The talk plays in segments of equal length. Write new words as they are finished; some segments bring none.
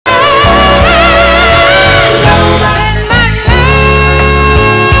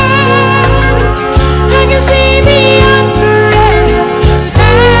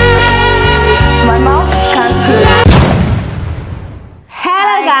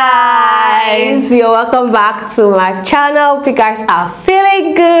guys, you're welcome back to my channel. Hope you guys are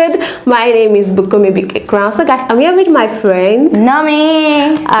feeling good. My name is Bukomi Bikekran. So guys, I'm here with my friend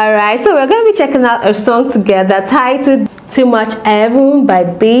Nami. Alright, so we're going to be checking out a song together titled Too Much Heaven by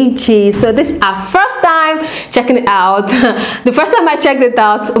BeeGees. So this is our first time checking it out. The first time I checked it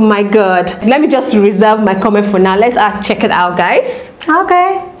out, oh my god, let me just reserve my comment for now. Let's check it out, guys.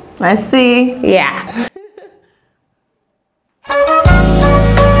 Okay, let's see. Yeah.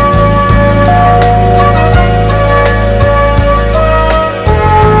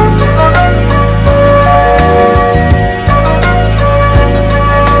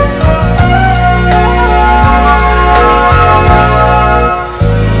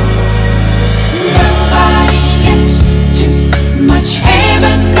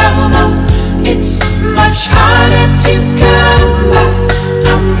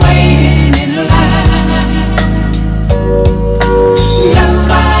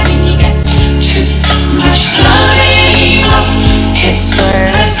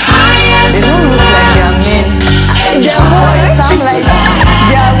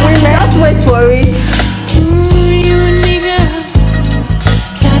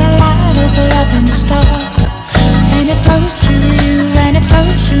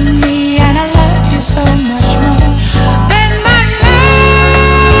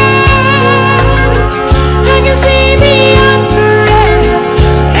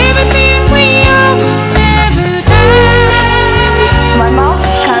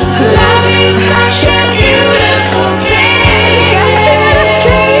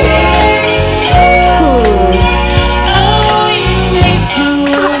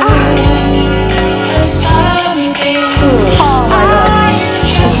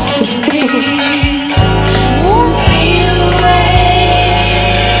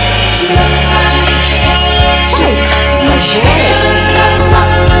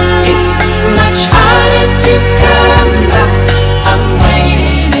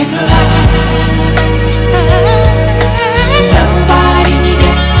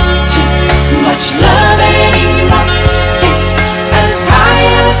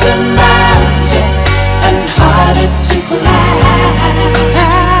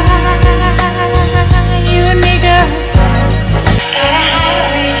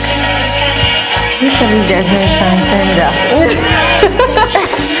 These guys really trying to stand it up.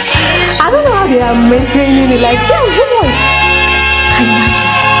 I don't know how they are maintaining it. Like, yeah, come on.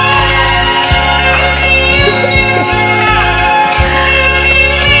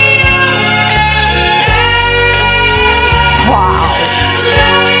 Wow.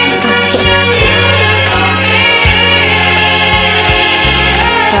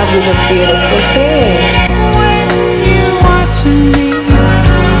 That was a beautiful thing. When you want to me.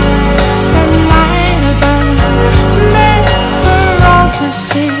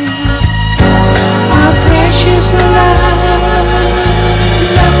 See our precious love.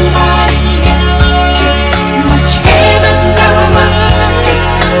 Nobody gets too much heaven.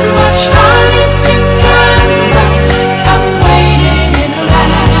 It's much harder to come, but I'm waiting in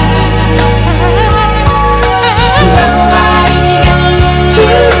line. Nobody gets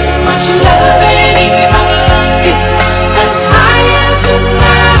too much love anymore. It's as high as a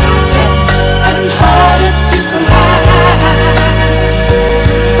mountain and harder to climb.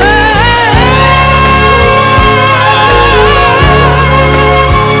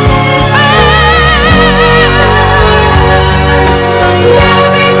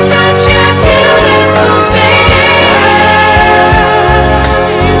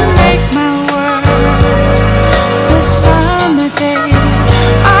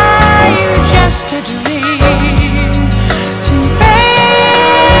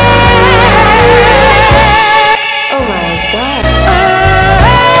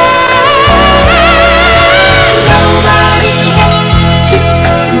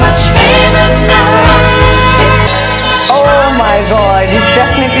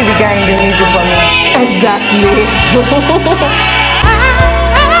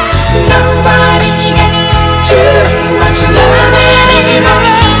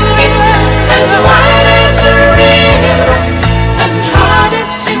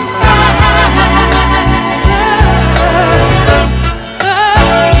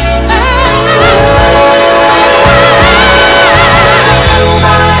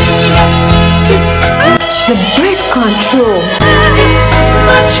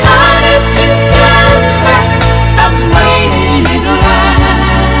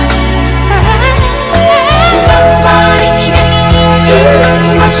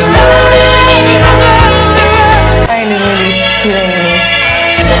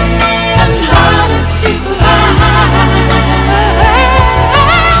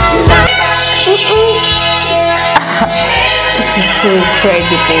 so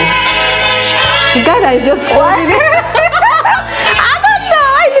incredible. The guy that is just holding it. I don't know.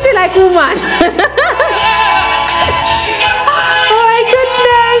 Why is it like woman? Oh my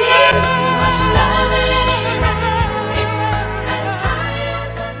goodness.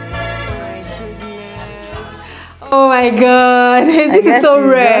 Oh my god. This is so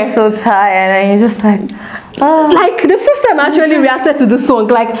rare. Just so tired, and you're just like. Like the first time I actually reacted to the song,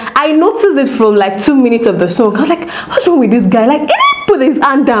 like I noticed it from like 2 minutes of the song. I was like, what's wrong with this guy? Like he didn't put his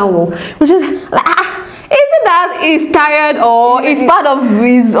hand down. Which is like, is it that he's tired or it's part of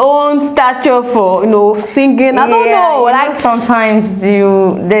his own stature for singing? I don't know. Like sometimes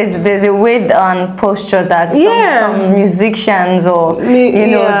there's a way and posture that some musicians or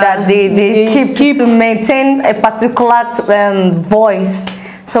that they keep to maintain a particular voice.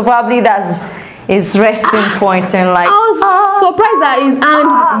 So probably that's his resting point, and like I was surprised that his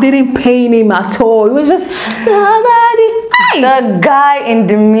hand didn't pain him at all. It was just the guy in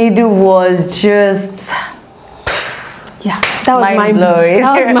the middle was just that was mind blowing.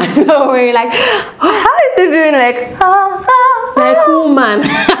 That was mind blowing. Like how is he doing like woman?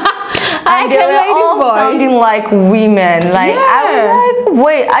 And they were all sounding like women. Like I was like,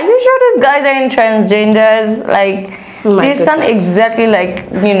 wait, are you sure these guys aren't transgenders? Like they sound exactly like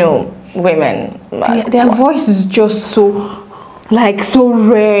women. Their voice is just so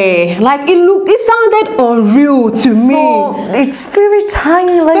rare. Like it sounded unreal to me. It's very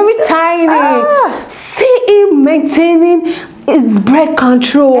tiny, like very tiny. See him maintaining his breath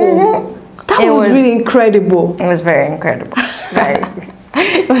control. That was really incredible. It was very incredible.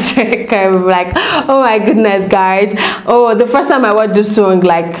 It was very incredible. Like, oh my goodness, guys. Oh, the first time I watched this song,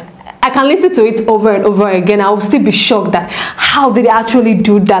 like I can listen to it over and over again. I will still be shocked that how did they actually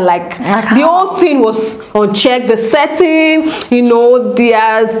do that? Like the whole thing was on check. The setting,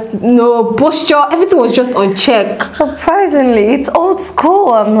 there's no posture. Everything was just on check. Surprisingly, it's old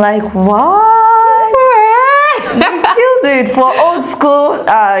school. I'm like, what? They killed it for old school.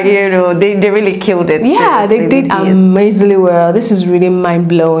 They really killed it. Yeah, they did amazingly well. This is really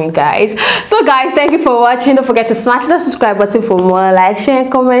mind-blowing, guys. So guys, thank you for watching. Don't forget to smash the subscribe button for more, like, share,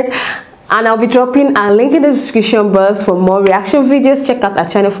 and comment. And I'll be dropping a link in the description box for more reaction videos. Check out our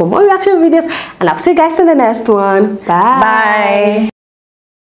channel for more reaction videos, and I'll see you guys in the next one. Bye.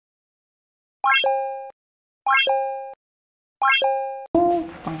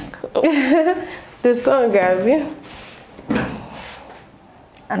 The song, Gabby.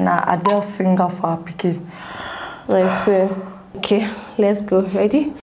 And Adele singer for our picking. I see. Okay, let's go. Ready?